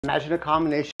Imagine a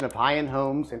combination of high-end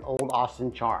homes and old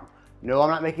Austin charm. No, I'm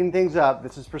not making things up.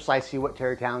 This is precisely what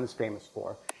Tarrytown is famous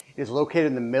for. It is located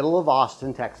in the middle of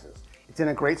Austin, Texas. It's in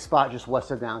a great spot just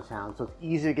west of downtown, so it's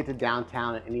easy to get to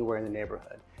downtown and anywhere in the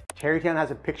neighborhood. Tarrytown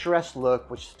has a picturesque look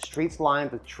with streets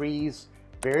lined with trees,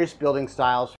 various building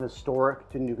styles from historic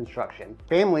to new construction.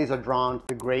 Families are drawn to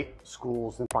the great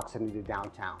schools in proximity to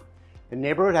downtown. The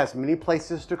neighborhood has many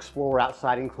places to explore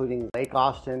outside, including Lake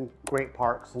Austin, great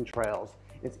parks and trails.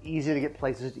 It's easy to get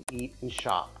places to eat and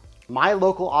shop. My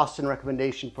local Austin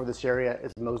recommendation for this area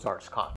is Mozart's Coffee.